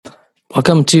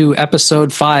Welcome to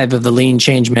episode 5 of the Lean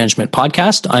Change Management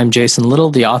podcast. I'm Jason Little,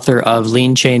 the author of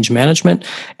Lean Change Management,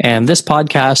 and this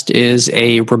podcast is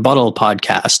a rebuttal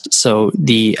podcast. So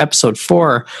the episode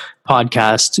 4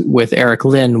 podcast with Eric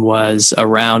Lin was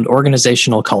around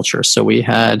organizational culture. So we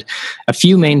had a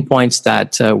few main points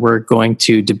that we're going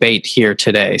to debate here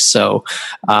today. So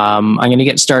I'm going to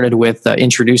get started with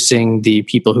introducing the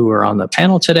people who are on the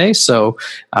panel today. So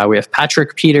we have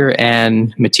Patrick, Peter,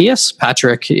 and Matthias.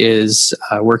 Patrick is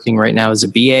working right now as a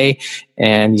BA,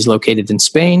 and he's located in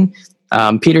Spain.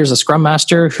 Peter's a Scrum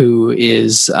Master who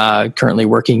is currently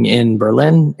working in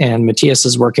Berlin, and Matthias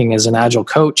is working as an Agile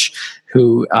coach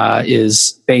who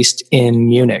is based in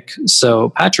Munich. So,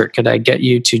 Patrick, could I get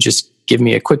you to just give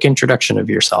me a quick introduction of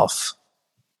yourself?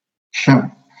 Sure.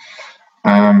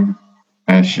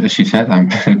 As she said, I'm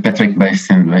Patrick, based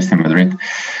in Madrid.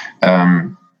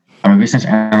 I'm a business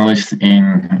analyst in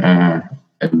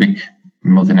a big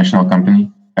multinational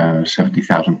company,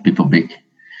 70,000 people big.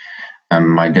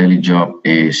 My daily job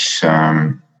is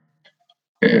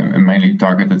mainly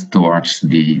targeted towards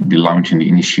the launch and the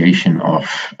initiation of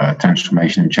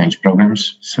transformation and change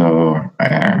programs. So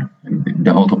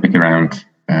the whole topic around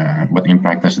what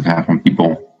impact does it have on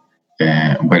people,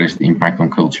 where is the impact on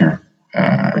culture,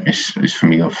 is for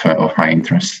me of my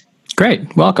interest.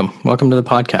 Great. Welcome to the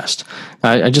podcast.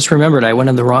 I just remembered I went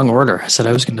in the wrong order. I said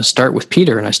I was going to start with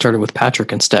Peter, and I started with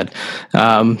Patrick instead.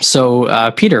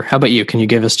 So, Peter, how about you? Can you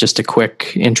give us just a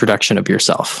quick introduction of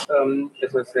yourself?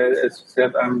 As you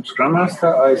said, I'm Scrum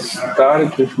Master. I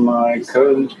started with my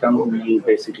current company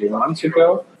basically months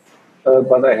ago,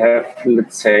 but I have,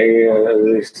 let's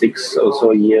say, 6 or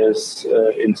so years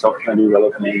in software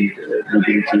development,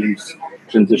 leading teams,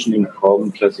 transitioning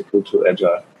from classical to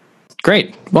agile.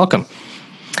 Great. Welcome.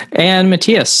 And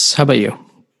Matthias, how about you?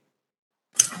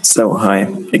 So, hi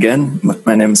again.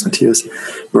 My name is Matthias,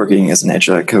 working as an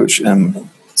agile coach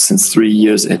since 3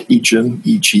 years at EGYM,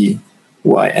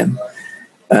 EGYM,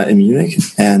 in Munich.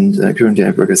 And currently I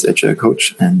work as agile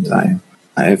coach, and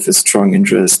I have a strong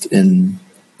interest in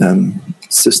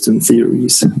system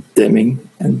theories, Deming,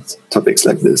 and topics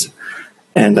like this.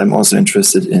 And I'm also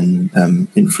interested in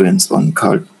influence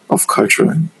of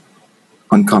culture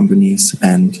on companies,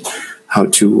 and how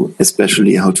to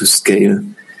scale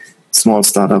small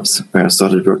startups, where I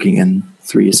started working in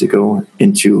 3 years ago,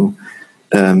 into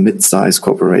mid-sized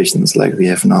corporations like we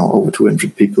have now, over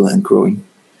 200 people and growing,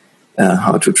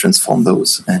 how to transform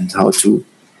those and how to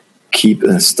keep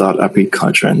a startup-y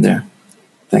culture in there.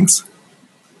 Thanks.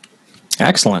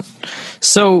 Excellent.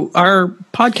 So our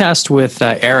podcast with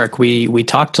Eric, we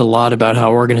talked a lot about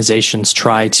how organizations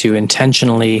try to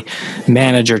intentionally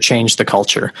manage or change the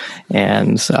culture.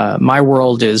 And my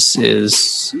world is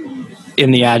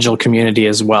in the Agile community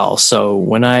as well. So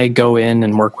when I go in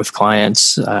and work with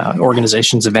clients,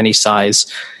 organizations of any size,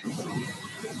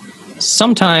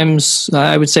 sometimes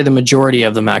I would say the majority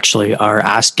of them actually are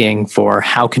asking for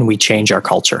how can we change our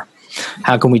culture?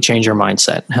 How can we change our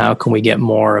mindset? How can we get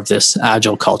more of this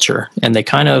agile culture? And they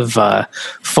kind of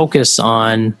focus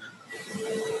on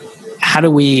how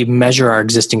do we measure our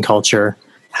existing culture?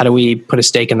 How do we put a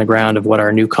stake in the ground of what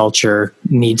our new culture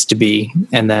needs to be?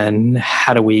 And then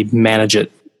how do we manage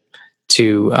it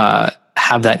to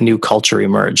have that new culture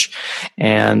emerge?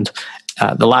 And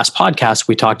the last podcast,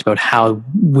 we talked about how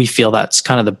we feel that's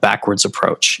kind of the backwards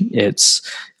approach. It's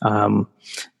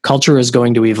culture is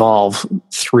going to evolve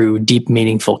through deep,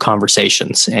 meaningful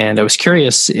conversations. And I was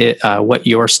curious what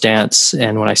your stance,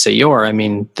 and when I say your, I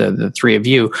mean the three of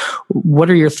you, what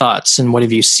are your thoughts and what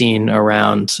have you seen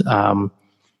around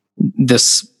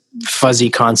this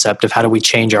fuzzy concept of how do we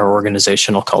change our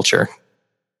organizational culture?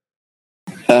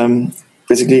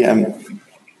 Basically,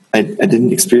 I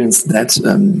didn't experience that,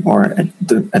 or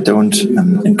I don't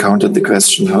encounter the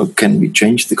question, how can we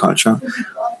change the culture?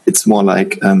 It's more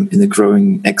like, in a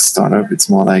growing X startup, it's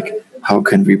more like, how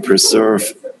can we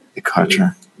preserve the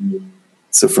culture?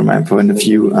 So from my point of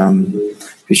view,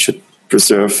 we should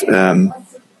preserve,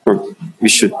 or we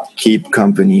should keep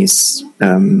companies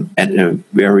at a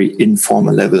very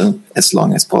informal level as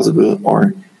long as possible,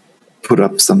 or put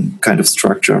up some kind of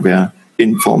structure where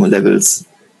informal levels,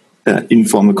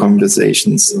 informal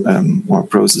conversations or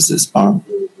processes are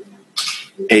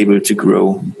able to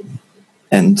grow,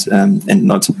 and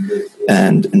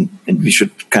we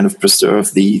should kind of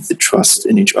preserve the trust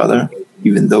in each other,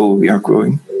 even though we are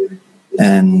growing.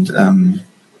 And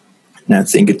I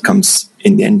think it comes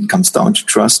down to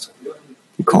trust,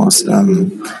 because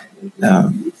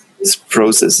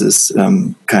processes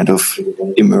kind of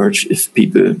emerge if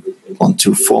people want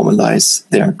to formalize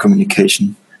their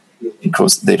communication,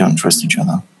 because they don't trust each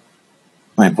other.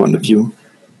 My point of view.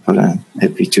 but I'm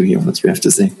happy to hear what you have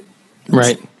to say.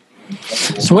 Right.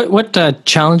 So what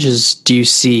challenges do you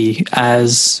see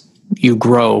as you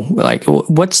grow? Like,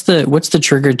 what's the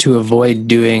trigger to avoid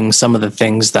doing some of the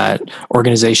things that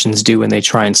organizations do when they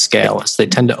try and scale? Is they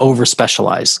tend to over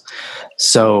specialize.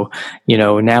 So,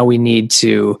 now we need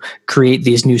to create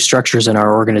these new structures in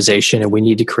our organization, and we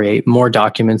need to create more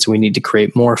documents. We need to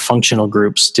create more functional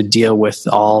groups to deal with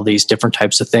all these different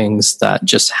types of things that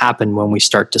just happen when we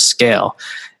start to scale.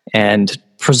 And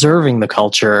preserving the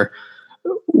culture,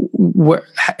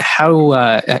 how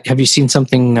have you seen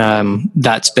something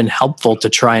that's been helpful to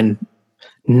try and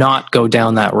not go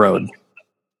down that road?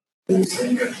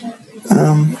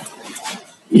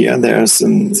 Yeah, there are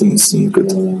some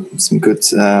good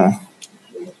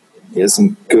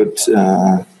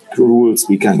rules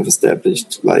we kind of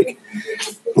established, like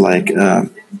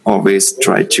always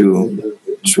try to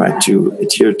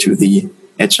adhere to the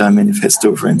Agile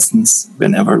Manifesto, for instance.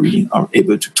 Whenever we are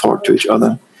able to talk to each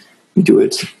other, we do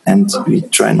it, and we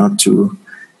try not to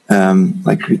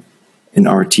in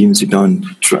our teams we don't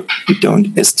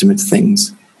estimate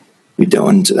things. We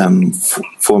don't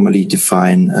formally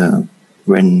define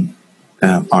when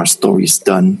our story is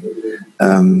done.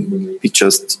 We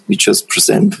just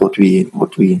present what we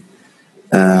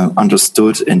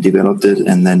understood and developed it,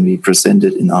 and then we present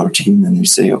it in our team, and we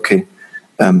say, okay,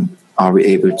 are we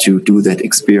able to do that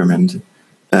experiment?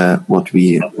 What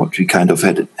we kind of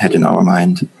had in our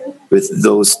mind with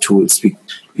those tools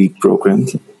we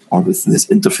programmed, or with this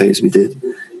interface we did,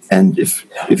 and if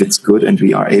it's good and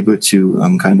we are able to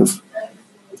kind of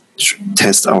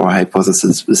test our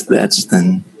hypothesis with that,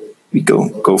 then we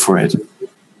go for it.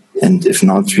 And if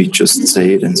not, we just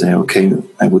say it and say, okay,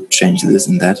 I would change this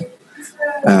and that.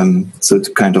 So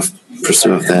to kind of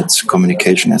preserve that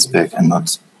communication aspect and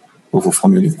not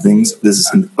over-formulate things. This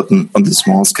is on the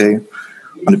small scale.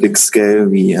 On a big scale,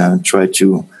 we try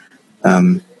to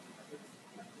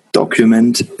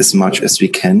document as much as we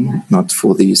can, not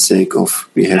for the sake of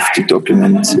we have to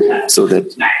document so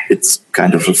that it's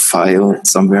kind of a file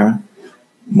somewhere,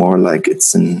 more like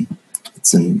it's in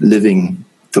living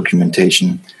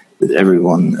documentation that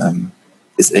everyone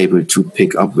is able to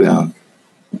pick up where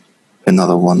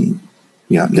another one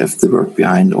left the work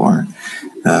behind, or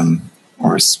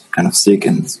is kind of sick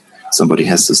and somebody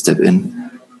has to step in,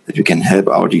 that we can help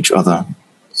out each other.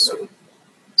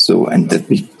 So, and that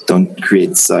we don't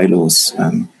create silos.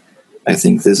 I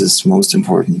think this is most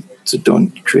important, to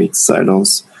don't create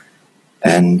silos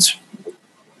and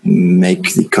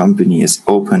make the company as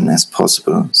open as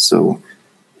possible. So,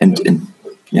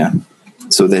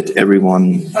 so that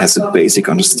everyone has a basic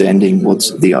understanding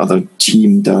what the other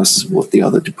team does, what the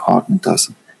other department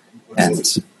does,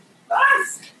 and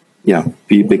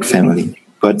be a big family.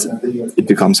 But it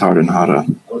becomes harder and harder.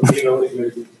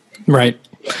 Right.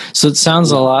 So it sounds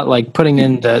a lot like putting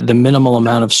in the minimal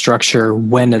amount of structure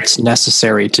when it's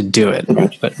necessary to do it,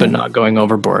 but not going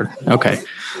overboard. Okay.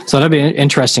 So that'd be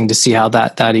interesting to see how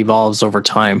that evolves over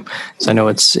time. So I know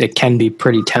it can be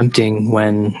pretty tempting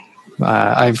when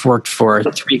I've worked for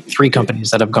three companies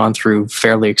that have gone through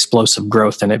fairly explosive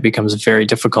growth, and it becomes very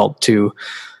difficult to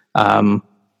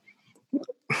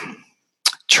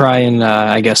try and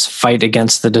fight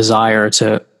against the desire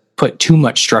to put too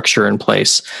much structure in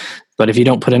place. But if you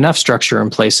don't put enough structure in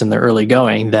place in the early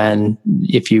going, then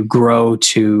if you grow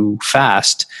too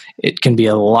fast, it can be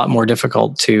a lot more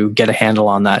difficult to get a handle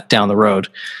on that down the road.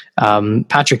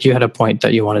 Patrick, you had a point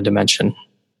that you wanted to mention.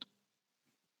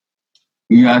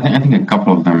 Yeah, I think a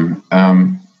couple of them.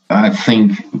 I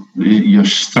think your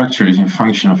structure is in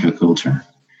function of your culture.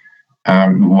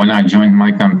 When I joined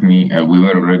my company, we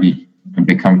were already a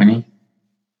big company.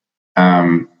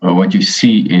 But what you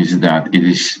see is that it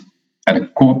is at a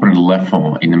corporate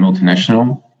level in a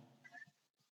multinational,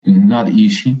 not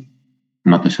easy,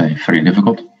 not to say very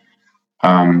difficult,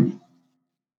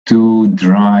 to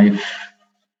drive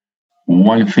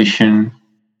one vision,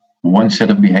 one set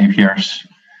of behaviors,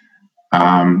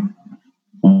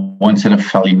 one set of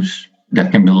values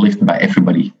that can be lived by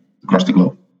everybody across the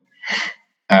globe.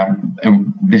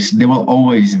 And there will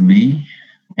always be,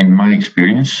 in my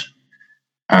experience,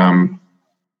 an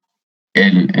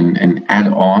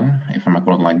add-on, if I might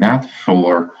call it like that,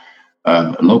 for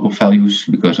local values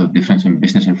because of difference in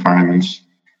business environments,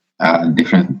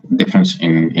 difference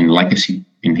in legacy,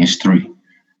 in history,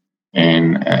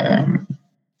 and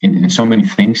in so many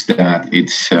things that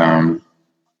it's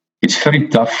very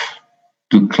tough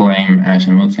to claim as a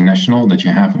multinational that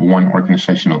you have one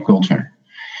organizational culture.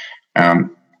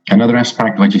 Another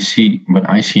aspect, what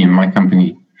I see in my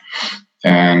company,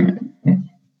 and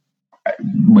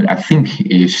what I think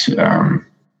is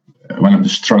the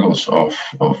struggles of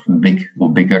big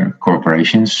or bigger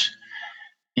corporations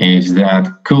is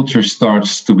that culture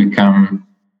starts to become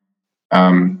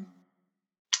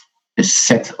a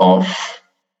set of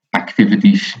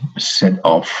activities, a set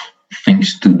of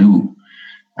things to do.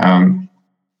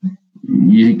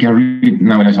 You can read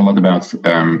nowadays a lot about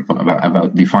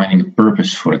defining a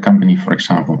purpose for a company, for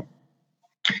example.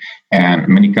 And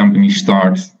many companies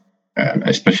start,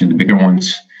 especially the bigger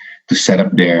ones, to set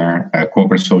up their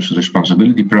corporate social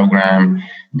responsibility program.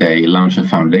 They launch a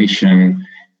foundation,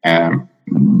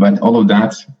 but all of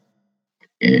that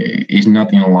is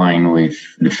not in line with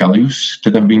the values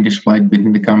that are being displayed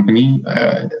within the company.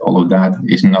 All of that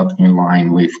is not in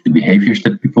line with the behaviors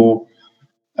that people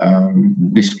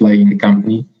display in the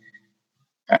company.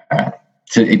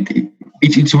 So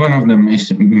each one of them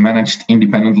is managed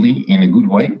independently in a good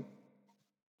way,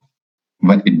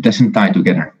 but it doesn't tie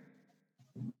together.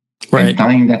 Right. And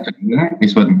tying that together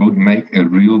is what would make a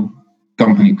real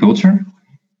company culture,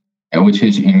 which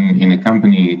is in a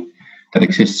company that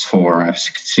exists for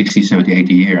 60, 70,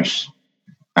 80 years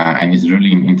and is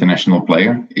really an international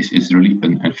player, is really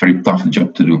a very tough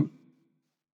job to do.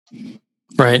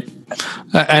 Right.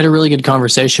 I had a really good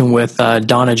conversation with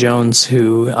Donna Jones,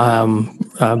 who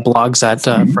blogs at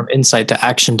from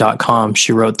insight-to-action.com.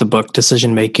 She wrote the book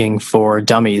Decision Making for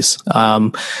Dummies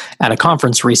at a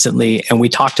conference recently, and we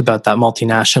talked about that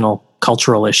multinational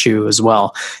cultural issue as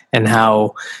well, and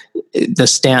how the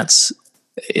stance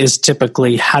is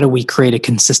typically, how do we create a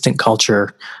consistent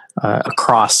culture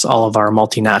across all of our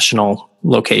multinational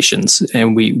locations?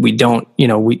 And we don't,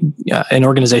 an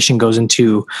organization goes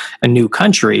into a new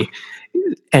country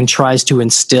and tries to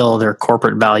instill their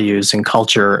corporate values and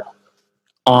culture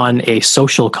on a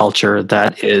social culture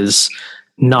that is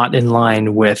not in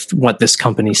line with what this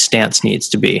company's stance needs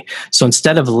to be. So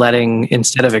instead of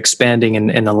expanding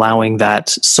and allowing that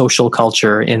social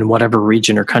culture in whatever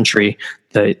region or country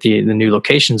the new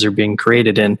locations are being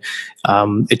created in,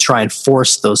 it try and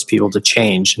force those people to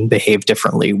change and behave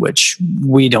differently, which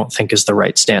we don't think is the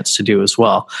right stance to do as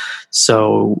well.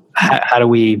 So how do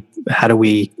we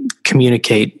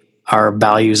communicate our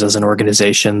values as an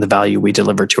organization, the value we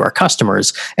deliver to our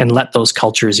customers, and let those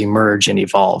cultures emerge and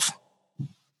evolve?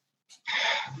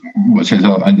 So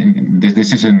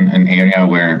this is an area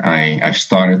where I've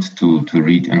started to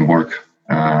read and work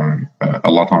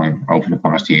a lot on over the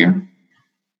past year.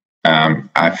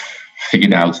 I've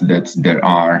figured out that there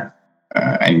are,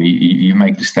 and you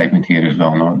make the statement here as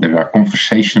well, no? There are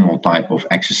conversational type of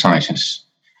exercises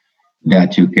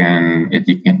that you can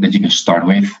start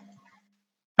with.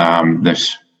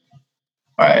 There's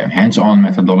hands-on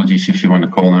methodologies, if you want to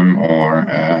call them, or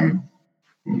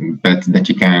that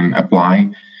you can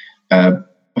apply.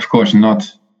 Of course,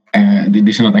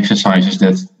 these are not exercises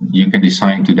that you can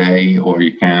design today or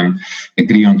you can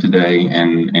agree on today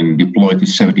and deploy to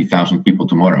 70,000 people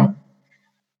tomorrow.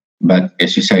 But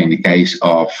as you say, in the case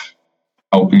of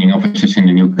opening offices in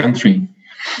a new country,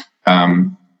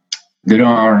 there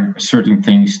are certain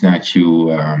things that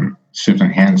certain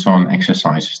hands-on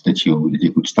exercises that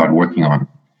you could start working on.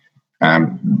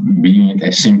 Being it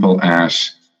as simple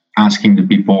as asking the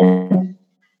people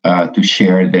to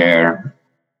share their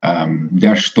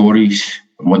stories.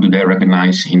 What do they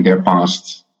recognize in their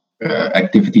past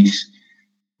activities?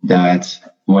 That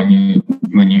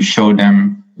when you show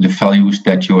them the values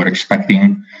that you are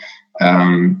expecting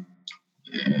to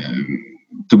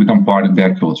become part of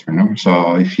their culture. No?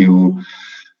 So if you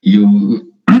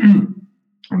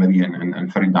maybe a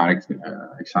very direct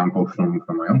example from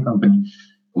my own company,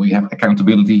 we have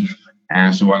accountability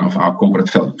as one of our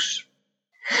corporate values.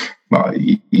 Well,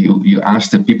 you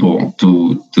ask the people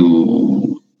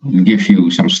to give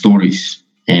you some stories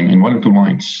in one or two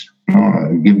lines.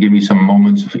 Give me some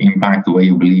moments of impact, the way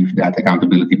you believe that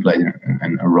accountability played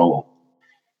a role.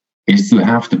 Is to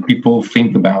have the people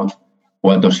think about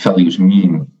what those values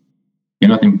mean. You're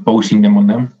not imposing them on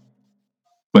them,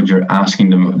 but you're asking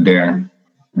them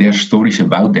their stories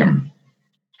about them.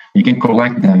 You can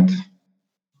collect that,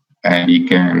 and you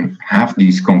can have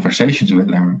these conversations with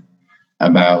them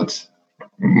about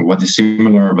what is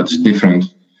similar, what is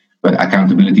different. But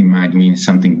accountability might mean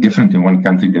something different in one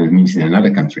country than it means in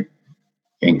another country.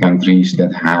 In countries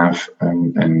that have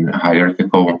a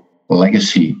hierarchical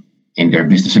legacy in their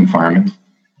business environment,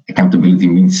 accountability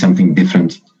means something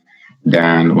different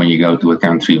than when you go to a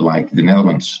country like the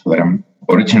Netherlands, where I'm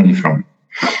originally from.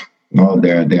 No,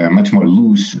 they're much more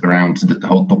loose around the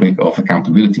whole topic of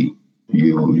accountability.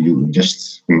 You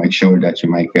just make sure that you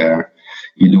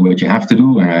do what you have to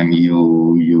do, and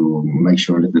you make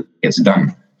sure that it gets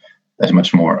done. There's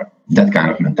much more that kind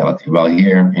of mentality. While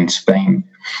here in Spain,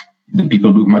 the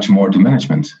people look much more to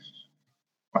management.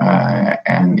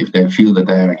 And if they feel that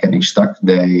they are getting stuck,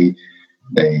 they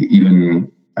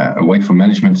even wait for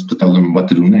management to tell them what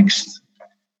to do next.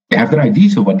 They have their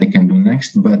ideas of what they can do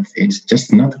next, but it's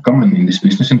just not common in this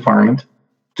business environment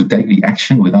to take the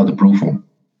action without approval.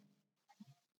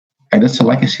 And that's a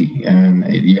legacy, and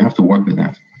you have to work with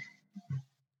that.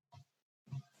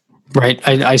 Right.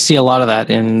 I see a lot of that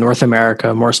in North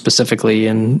America, more specifically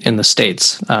in the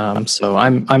States. So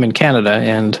I'm in Canada,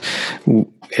 and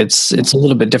it's a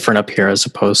little bit different up here as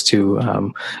opposed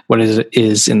to what it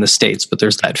is in the States. But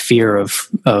there's that fear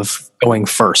of going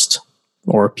first,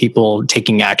 or people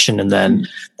taking action, and then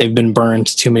they've been burned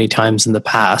too many times in the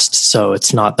past. So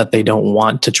it's not that they don't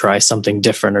want to try something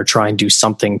different or try and do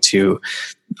something to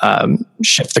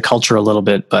shift the culture a little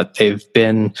bit, but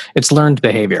it's learned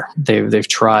behavior.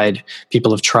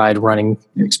 People have tried running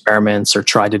experiments or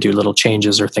tried to do little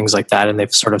changes or things like that, and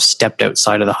they've sort of stepped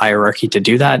outside of the hierarchy to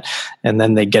do that, and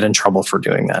then they get in trouble for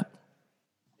doing that.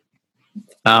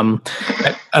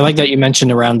 I like that you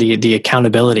mentioned around the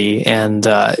accountability, and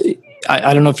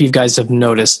I don't know if you guys have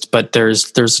noticed, but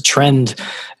there's a trend,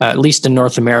 at least in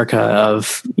North America,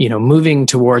 of moving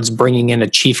towards bringing in a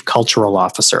chief cultural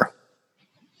officer.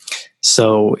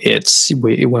 So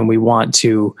when we want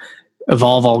to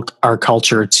evolve our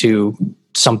culture to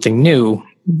something new,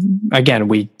 again,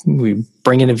 we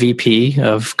bring in a VP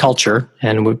of culture,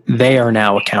 and they are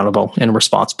now accountable and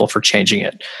responsible for changing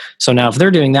it. So now if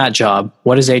they're doing that job,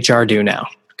 what does HR do now?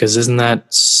 Because isn't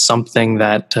that something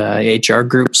that HR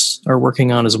groups are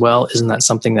working on as well? Isn't that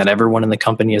something that everyone in the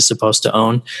company is supposed to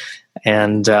own?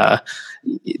 And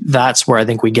that's where I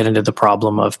think we get into the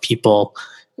problem of people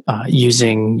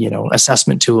using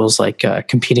assessment tools like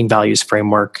competing values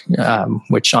framework,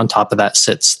 which on top of that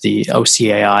sits the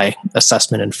OCAI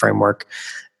assessment and framework.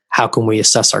 How can we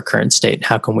assess our current state?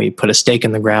 How can we put a stake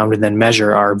in the ground and then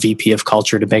measure our VP of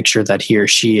culture to make sure that he or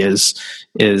she is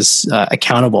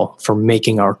accountable for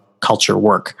making our culture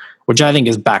work, which I think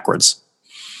is backwards.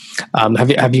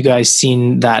 Have you guys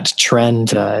seen that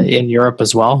trend in Europe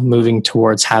as well, moving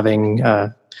towards having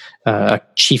a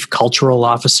chief cultural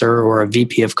officer or a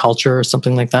VP of culture or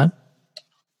something like that?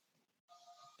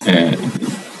 A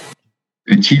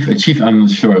chief, I'm not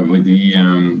sure. With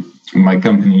my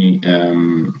company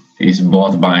is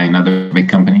bought by another big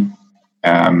company.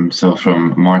 So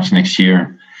from March next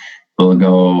year, we'll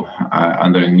go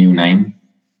under a new name.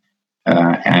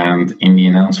 And in the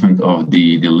announcement of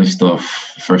the list of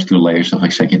first two layers of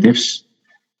executives,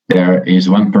 there is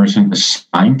one person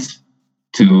assigned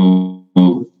to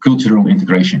cultural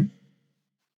integration,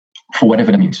 for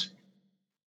whatever that means.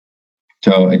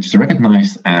 So it's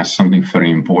recognized as something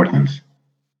very important.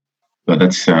 So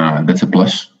that's a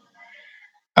plus.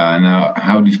 Now,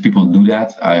 how these people do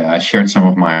that, I shared some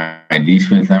of my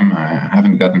ideas with them. I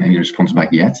haven't gotten any response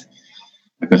back yet,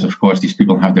 because of course these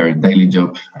people have their daily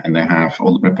job and they have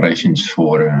all the preparations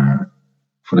for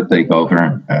the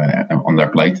takeover on their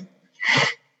plate.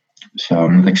 So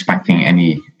I'm not expecting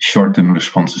any short-term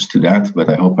responses to that, but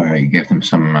I hope I gave them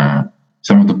some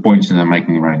of the points that I'm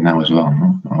making right now as well,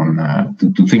 on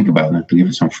to think about it, to give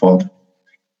it some thought.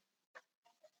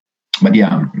 But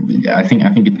yeah, I think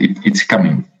it's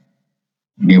coming.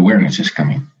 The awareness is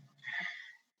coming.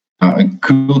 A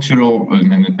cultural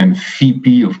and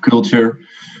VP of culture.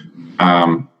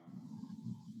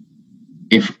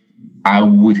 If I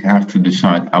would have to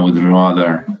decide, I would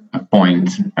rather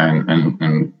appoint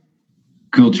an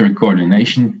culture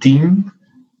coordination team,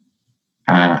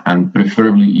 and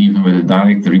preferably even with a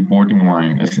direct reporting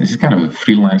line. This is kind of a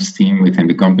freelance team within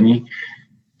the company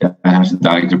that has a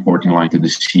direct reporting line to the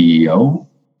CEO,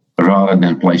 rather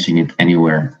than placing it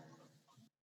anywhere.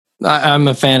 I'm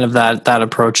a fan of that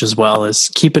approach as well.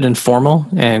 Is keep it informal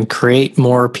and create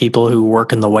more people who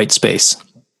work in the white space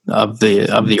of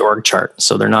the org chart.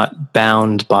 So they're not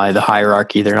bound by the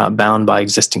hierarchy. They're not bound by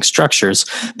existing structures.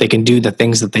 They can do the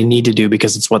things that they need to do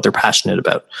because it's what they're passionate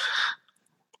about.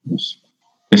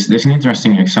 There's an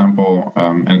interesting example,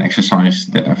 an exercise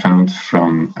that I found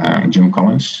from Jim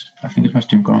Collins. I think it was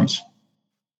Jim Collins.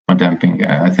 I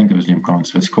think it was Jim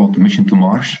Collins. It's called Mission to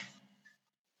Mars,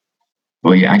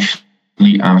 where you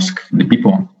actually ask the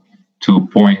people to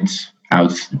point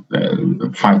out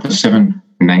 5 to 7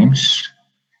 names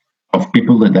of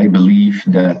people that they believe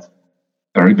that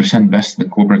represent best the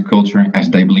corporate culture as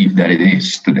they believe that it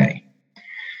is today.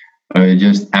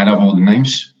 Just add up all the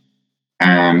names,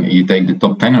 and you take the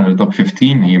top 10 or the top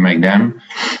 15, and you make them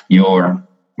your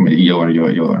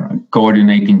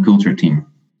coordinating culture team,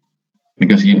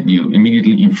 because you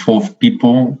immediately involve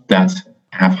people that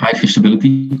have high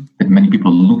visibility, that many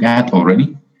people look at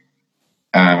already,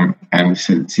 and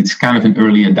it's kind of an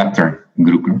early adapter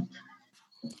group.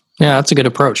 Yeah, that's a good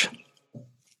approach.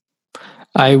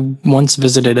 I once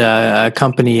visited a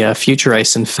company,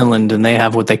 Futurice in Finland, and they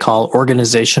have what they call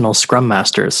organizational scrum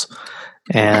masters.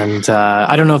 And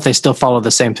I don't know if they still follow the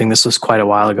same thing. This was quite a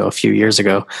while ago, a few years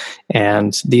ago.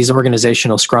 And these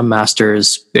organizational scrum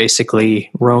masters basically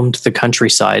roamed the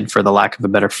countryside, for the lack of a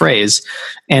better phrase,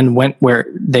 and went where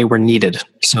they were needed.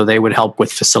 So they would help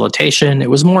with facilitation.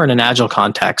 It was more in an agile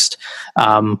context,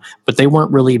 but they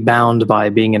weren't really bound by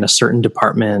being in a certain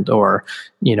department or,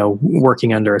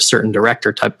 working under a certain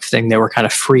director type of thing. They were kind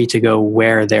of free to go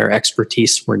where their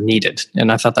expertise were needed.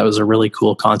 And I thought that was a really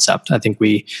cool concept. I think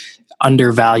we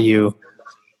undervalue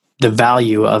the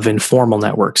value of informal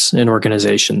networks in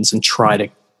organizations and try to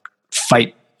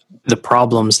fight the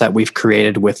problems that we've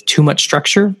created with too much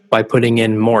structure by putting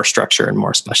in more structure and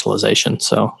more specialization.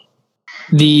 So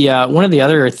the one of the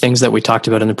other things that we talked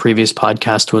about in the previous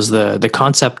podcast was the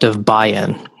concept of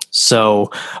buy-in.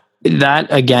 So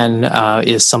that again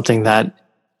is something that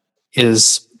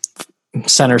is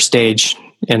center stage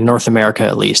in North America,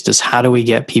 at least, is how do we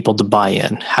get people to buy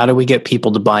in? How do we get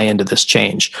people to buy into this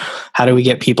change? How do we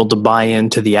get people to buy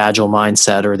into the agile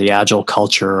mindset or the agile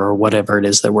culture or whatever it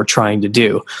is that we're trying to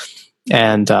do?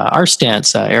 And our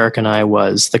stance, Eric and I,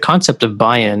 was the concept of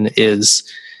buy-in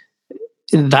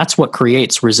that's what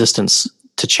creates resistance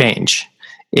to change.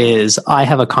 Is I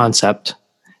have a concept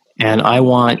and I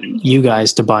want you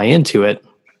guys to buy into it.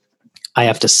 I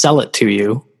have to sell it to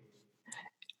you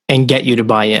and get you to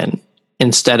buy in,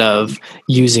 instead of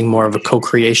using more of a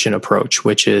co-creation approach,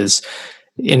 which is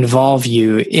involve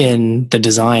you in the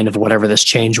design of whatever this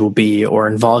change will be, or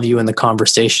involve you in the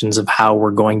conversations of how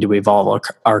we're going to evolve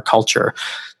our culture.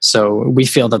 So we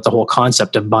feel that the whole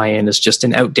concept of buy-in is just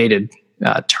an outdated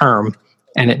term,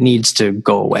 and it needs to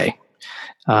go away.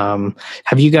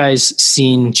 Have you guys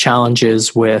seen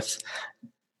challenges with,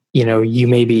 you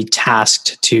may be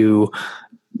tasked to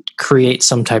create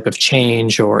some type of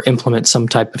change or implement some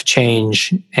type of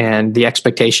change, and the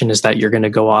expectation is that you're going to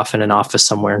go off in an office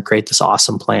somewhere and create this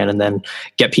awesome plan and then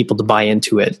get people to buy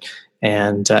into it?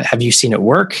 And have you seen it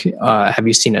work? Have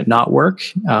you seen it not work?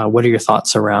 What are your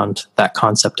thoughts around that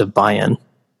concept of buy-in?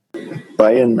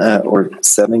 Buy-in or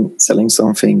selling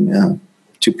something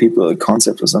to people, a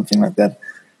concept or something like that,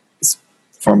 is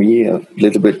for me a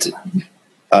little bit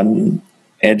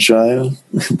unagile.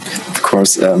 Of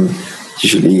course,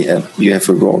 usually you have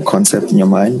a raw concept in your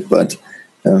mind, but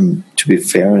to be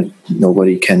fair,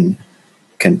 nobody can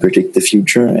predict the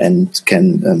future and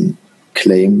can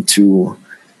claim to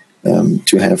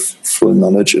have full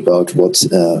knowledge about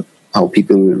how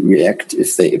people will react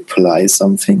if they apply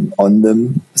something on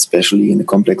them, especially in a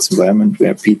complex environment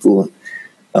where people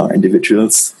are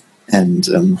individuals. And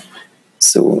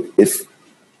so if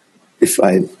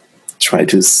I try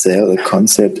to sell a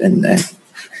concept and I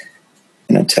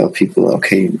tell people,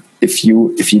 okay, if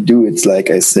you do it like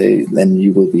I say, then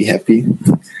you will be happy,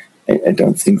 I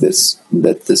don't think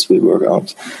that this will work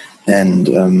out. And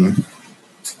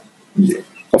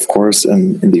of course,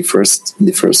 in the first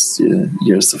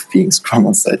years of being Scrum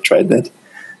Master, I tried that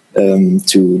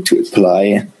to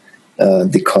apply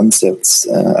the concepts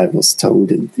I was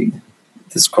told in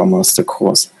the Scrum Master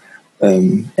course,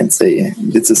 and say,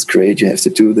 this is great, you have to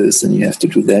do this and you have to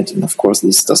do that, and of course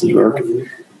this doesn't work.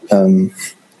 I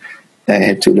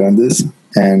had to learn this,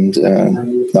 and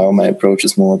now my approach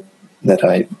is more that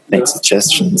I make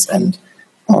suggestions and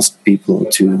ask people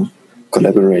to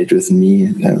collaborate with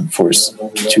me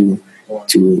to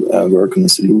work on a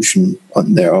solution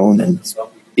on their own and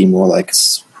be more like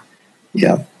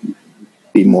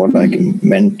a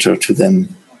mentor to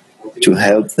them, to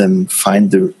help them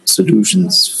find the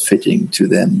solutions fitting to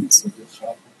them.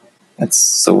 That's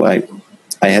so I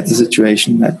had the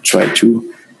situation. I tried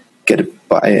to get a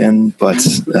buy-in, but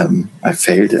I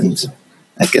failed, and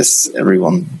I guess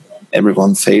everyone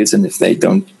fails. And if they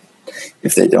don't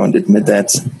admit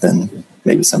that, then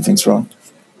maybe something's wrong.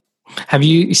 Have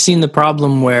you seen the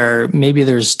problem where maybe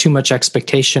there's too much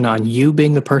expectation on you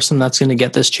being the person that's going to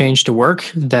get this change to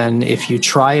work? Then if you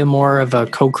try a more of a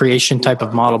co-creation type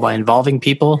of model by involving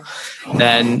people,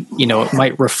 then, it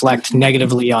might reflect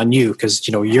negatively on you because,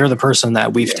 you're the person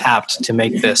that we've tapped to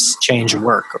make this change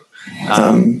work.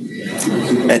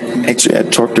 Actually, I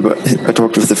talked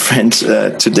with a friend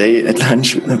today at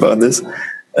lunch about this,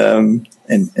 and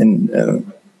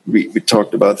we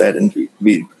talked about that, and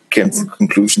we came to the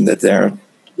conclusion that there are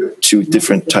two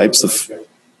different types of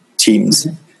teams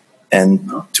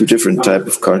and two different types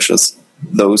of cultures.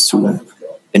 Those who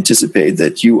anticipate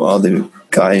that you are the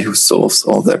guy who solves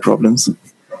all their problems,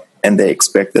 and they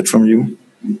expect that from you,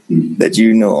 that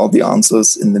you know all the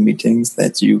answers in the meetings,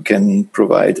 that you can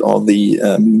provide all the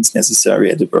means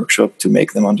necessary at the workshop to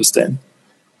make them understand.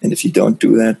 And if you don't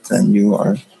do that, then you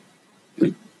are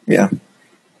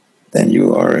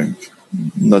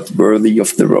not worthy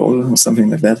of the role or something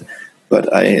like that. But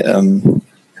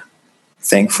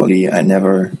thankfully, I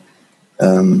never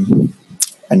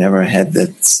had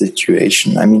that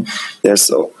situation. I mean,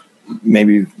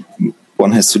 maybe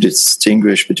one has to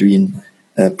distinguish between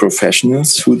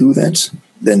professionals who do that.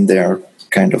 Then they are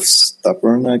kind of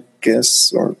stubborn, I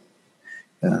guess, or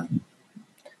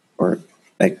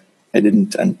like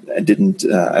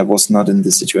I was not in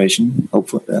this situation,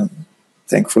 hopefully,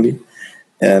 thankfully.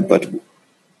 But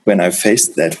when I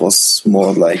faced that, was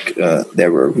more like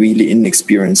there were really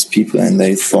inexperienced people, and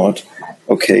they thought,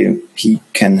 okay, he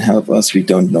can help us. We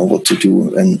don't know what to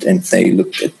do, and they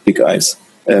looked at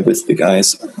with big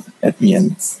eyes at me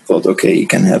and thought, okay, he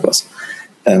can help us.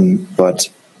 But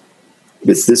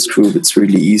with this group, it's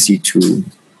really easy to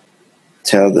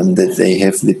tell them that they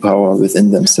have the power within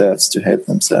themselves to help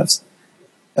themselves.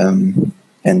 And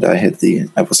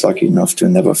I was lucky enough to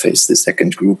never face the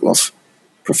second group of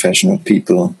professional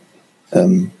people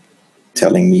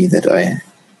telling me that I had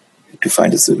to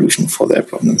find a solution for their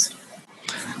problems.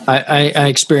 I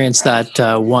experienced that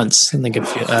once. I think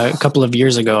a couple of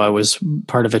years ago, I was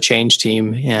part of a change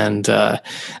team, and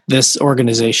this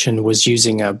organization was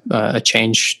using a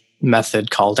change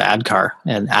method called ADKAR,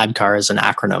 and ADKAR is an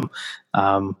acronym.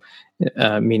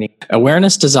 Meaning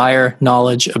awareness, desire,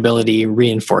 knowledge, ability,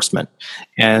 reinforcement.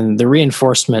 And the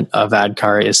reinforcement of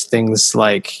ADKAR is things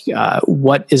like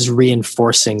what is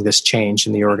reinforcing this change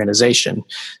in the organization.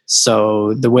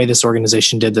 So the way this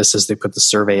organization did this is they put the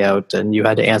survey out, and you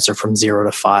had to answer from 0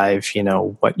 to 5,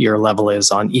 what your level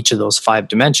is on each of those 5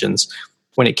 dimensions.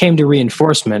 When it came to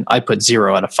reinforcement, I put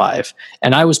 0 out of 5,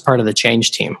 and I was part of the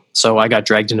change team. So I got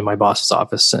dragged into my boss's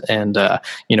office and,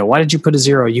 why did you put a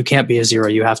 0? You can't be a 0.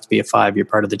 You have to be a 5. You're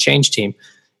part of the change team.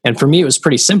 And for me, it was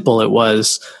pretty simple. It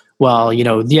was,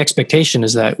 the expectation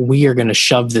is that we are going to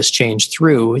shove this change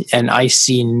through, and I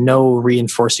see no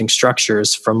reinforcing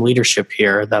structures from leadership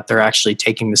here that they're actually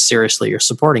taking this seriously or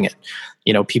supporting it.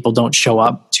 People don't show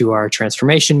up to our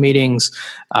transformation meetings.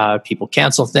 People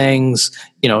cancel things.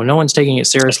 No one's taking it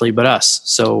seriously but us.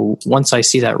 So once I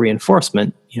see that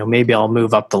reinforcement, maybe I'll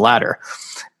move up the ladder.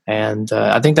 And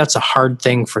I think that's a hard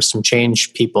thing for some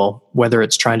change people, whether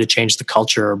it's trying to change the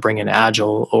culture or bring in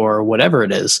Agile or whatever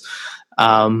it is.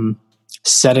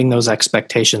 Setting those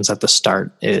expectations at the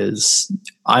start is,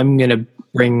 I'm going to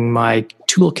bring my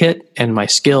toolkit and my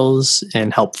skills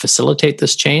and help facilitate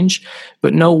this change.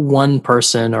 But no one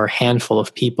person or handful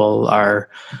of people are,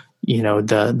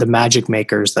 the magic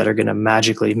makers that are going to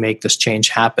magically make this change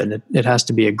happen. It has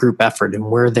to be a group effort, and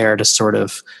we're there to sort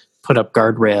of put up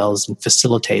guardrails and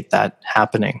facilitate that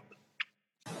happening.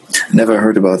 Never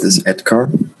heard about this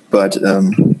ADKAR, but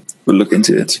we'll look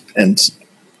into it. And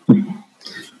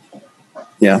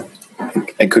yeah,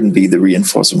 I couldn't be the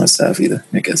reinforcer myself either,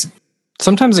 I guess.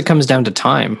 Sometimes it comes down to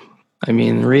time. I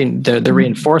mean, the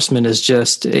reinforcement is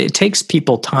just, it takes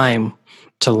people time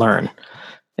to learn.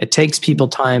 It takes people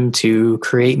time to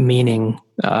create meaning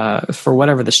for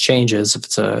whatever this change is. If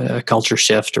it's a culture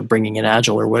shift or bringing in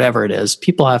Agile or whatever it is,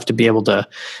 people have to be able to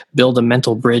build a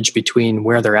mental bridge between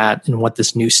where they're at and what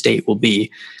this new state will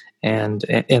be. And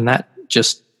that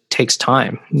just takes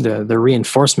time. The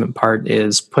reinforcement part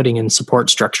is putting in support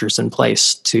structures in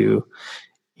place to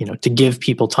give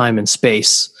people time and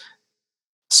space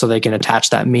so they can attach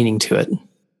that meaning to it.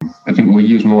 I think we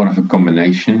use more of a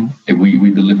combination. If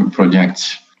we deliver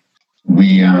projects,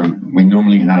 we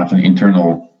normally have an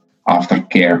internal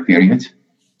aftercare period.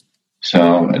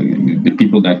 So the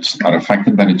people that are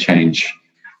affected by the change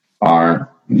are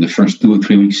the first 2 or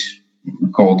 3 weeks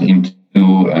called into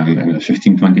a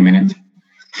 15-20 minute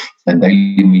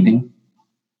daily meeting,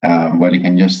 where they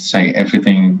can just say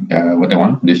everything what they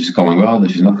want. This is going well,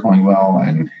 this is not going well,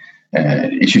 and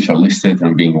issues are listed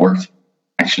and being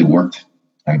actually worked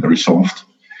and resolved.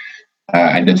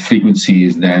 And that frequency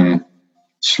is then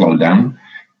slowed down.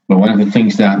 But one of the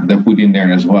things that they put in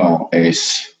there as well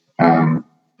is a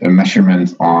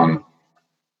measurement on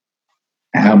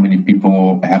how many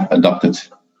people have adopted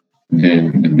the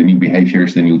new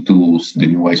behaviors, the new tools, the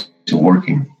new ways of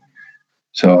working.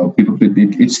 So people,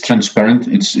 it's transparent.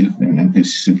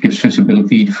 It gives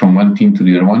visibility from one team to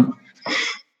the other one.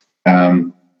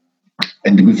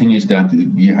 And the good thing is that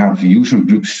you have user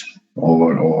groups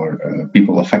or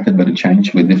people affected by the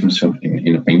change with difference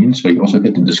in opinions. So you also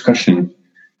get the discussion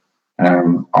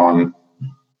on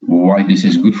why this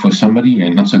is good for somebody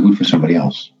and not so good for somebody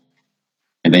else.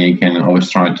 And then you can always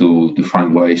try to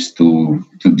find ways to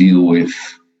deal with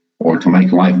or to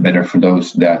make life better for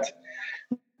those that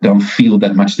don't feel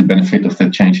that much the benefit of the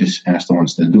changes as the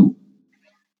ones that do.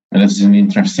 And that's an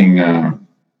interesting.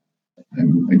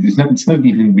 It's not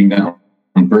even being done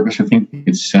on purpose. I think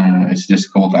it's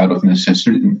just called out of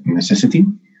necessity,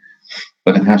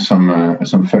 but it has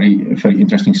some very very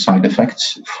interesting side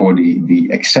effects for the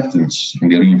acceptance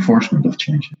and the reinforcement of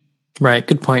change. Right.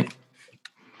 Good point.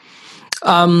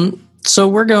 So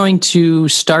we're going to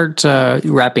start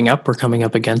wrapping up. We're coming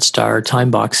up against our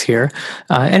time box here.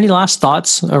 Any last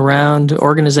thoughts around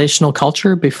organizational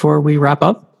culture before we wrap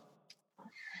up?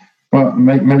 Well,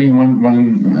 maybe one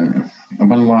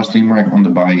last remark on the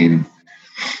buy-in.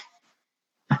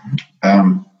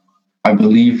 I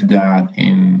believe that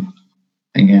in,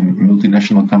 again,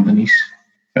 multinational companies,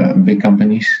 big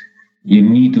companies, you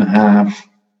need to have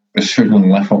a certain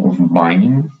level of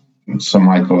buy-in. Some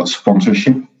might call it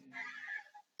sponsorship.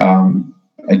 And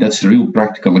that's a real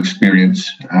practical experience.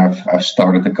 I've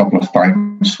started a couple of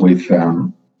times with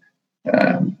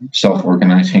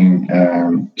self-organizing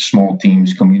small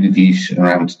teams, communities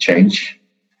around change,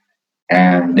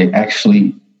 and they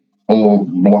actually all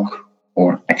block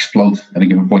or explode at a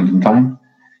given point in time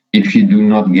if you do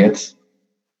not get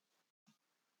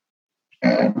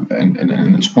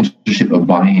a sponsorship of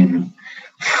buy-in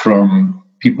from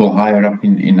people higher up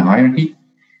in the hierarchy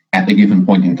at a given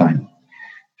point in time.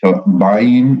 So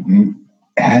buy-in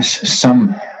has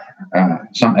some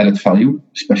added value,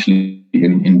 especially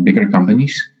in bigger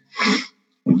companies.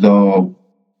 Though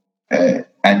at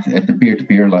the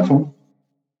peer-to-peer level,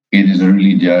 it is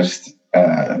really just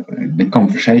the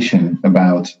conversation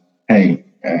about, hey,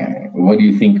 what do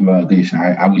you think about this?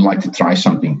 I would like to try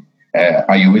something.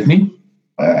 Are you with me?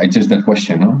 It's just that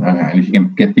question. No? And if you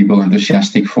can get people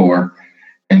enthusiastic for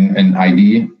an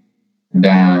idea,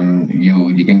 then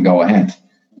you can go ahead.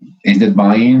 Is that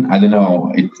buy-in? I don't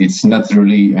know. It's not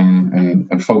really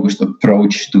a focused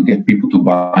approach to get people to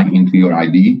buy into your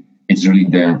idea. It's really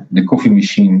the coffee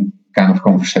machine kind of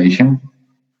conversation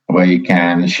where you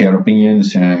can share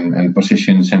opinions and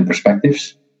positions and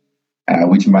perspectives,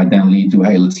 which might then lead to,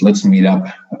 hey, let's meet up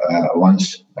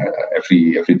once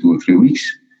every 2 or 3 weeks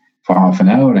for half an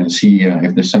hour and see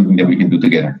if there's something that we can do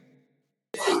together.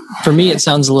 For me, it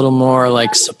sounds a little more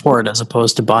like support as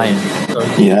opposed to buy-in. So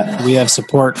Yeah. we have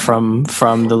support from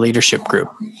the leadership group.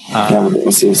 I would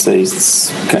also say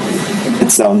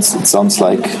it sounds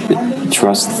like a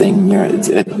trust thing.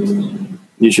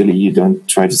 Usually you don't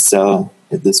try to sell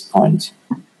at this point.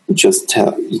 You just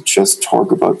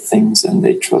talk about things, and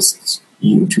they trust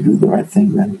you to do the right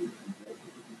thing. Then.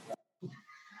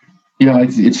 Yeah,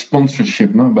 it's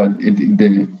sponsorship, no, but in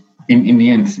the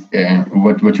end,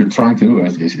 what you're trying to do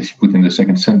is put in the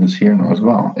second sentence here now as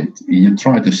well. You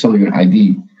try to sell your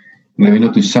idea, maybe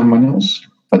not to someone else,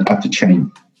 but up the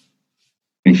chain.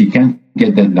 If you can't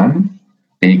get that done,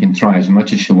 then you can try as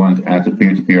much as you want at the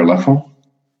peer-to-peer level.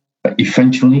 But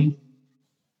eventually,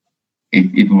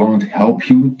 it won't help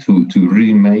you to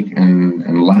really make a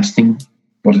lasting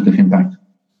positive impact.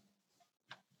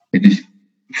 It is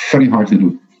very hard to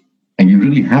do. And you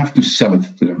really have to sell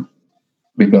it to them,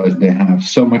 because they have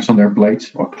so much on their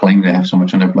plate, or claim they have so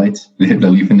much on their plate, they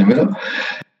live in the middle,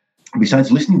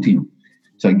 besides listening to you.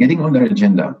 So getting on their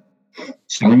agenda,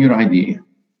 selling your idea,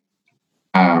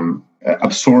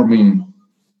 absorbing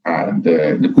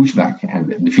the pushback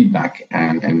and the feedback,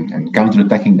 and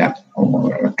counterattacking that,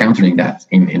 or countering that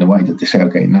in a way that they say,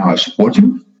 okay, now I support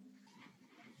you.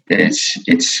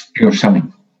 It's pure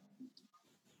selling.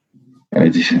 And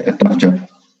it is a tough job.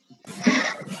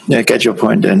 Yeah, I get your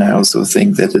point, and I also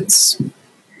think that it's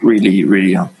really,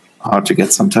 really hard to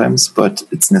get sometimes, but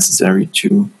it's necessary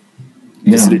to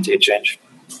facilitate change.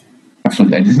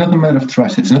 Absolutely. It's not a matter of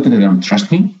trust. It's not that they don't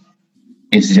trust me.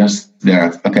 It's just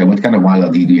that, okay, what kind of wild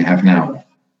idea do you have now?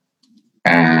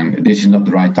 And this is not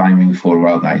the right timing for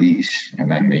wild ideas. And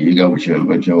then you go with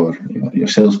your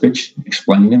sales pitch,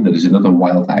 explaining them that this is not a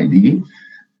wild idea,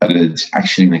 but it's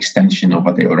actually an extension of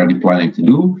what they're already planning to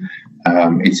do.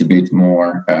 It's a bit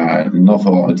more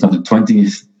novel. It's not a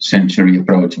 20th century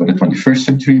approach, but a 21st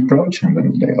century approach, and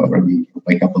then they already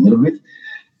wake up a little bit.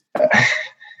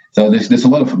 So there's a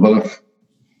lot of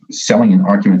selling and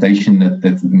argumentation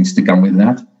that needs to come with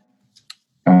that.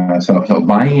 So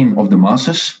buy-in of the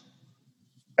masses.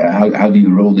 How do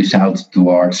you roll this out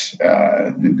towards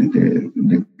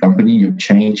the company, your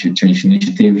change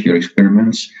initiative, your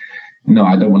experiments? No,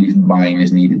 I don't believe buy-in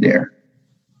is needed there.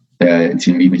 It's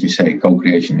indeed what you say,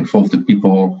 co-creation. Involve the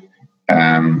people,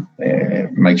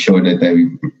 make sure that they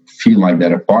feel like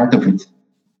they're a part of it,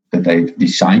 that they've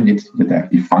designed it, that they've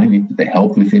defined it, that they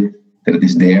help with it, that it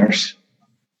is theirs.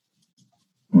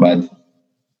 But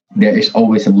there is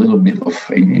always a little bit of,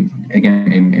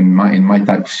 in my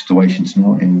type of situations,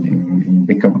 in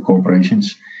big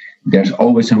corporations, there's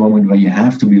always a moment where you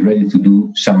have to be ready to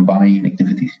do some buy-in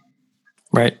activities.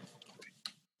 Right.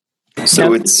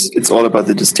 So it's all about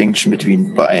the distinction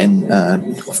between buy-in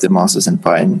of the masses and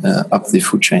buy-in up the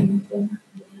food chain.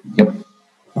 Yep.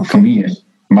 Okay. For me, yes.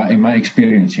 In my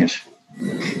experience, yes.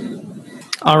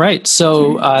 All right.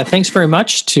 So thanks very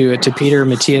much to Peter,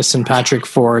 Matthias, and Patrick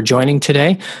for joining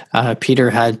today.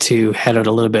 Peter had to head out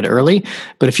a little bit early,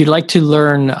 but if you'd like to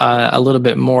learn a little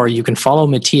bit more, you can follow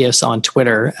Matthias on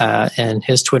Twitter, and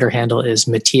his Twitter handle is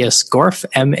Matthias Gorf,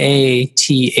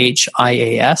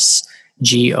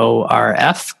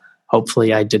 MathiasGorf.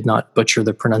 Hopefully I did not butcher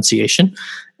the pronunciation.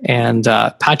 And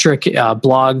Patrick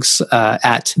blogs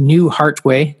at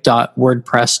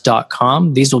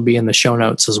newheartway.wordpress.com. These will be in the show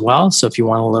notes as well. So if you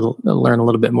want to learn a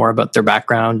little bit more about their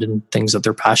background and things that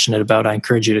they're passionate about, I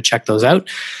encourage you to check those out.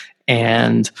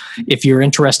 And if you're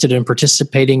interested in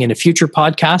participating in a future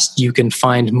podcast, you can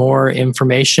find more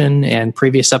information and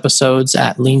previous episodes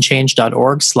at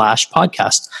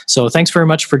leanchange.org/podcast. So thanks very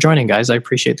much for joining, guys. I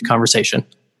appreciate the conversation.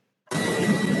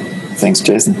 Thanks,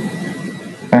 Jason.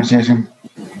 Thanks, Jason.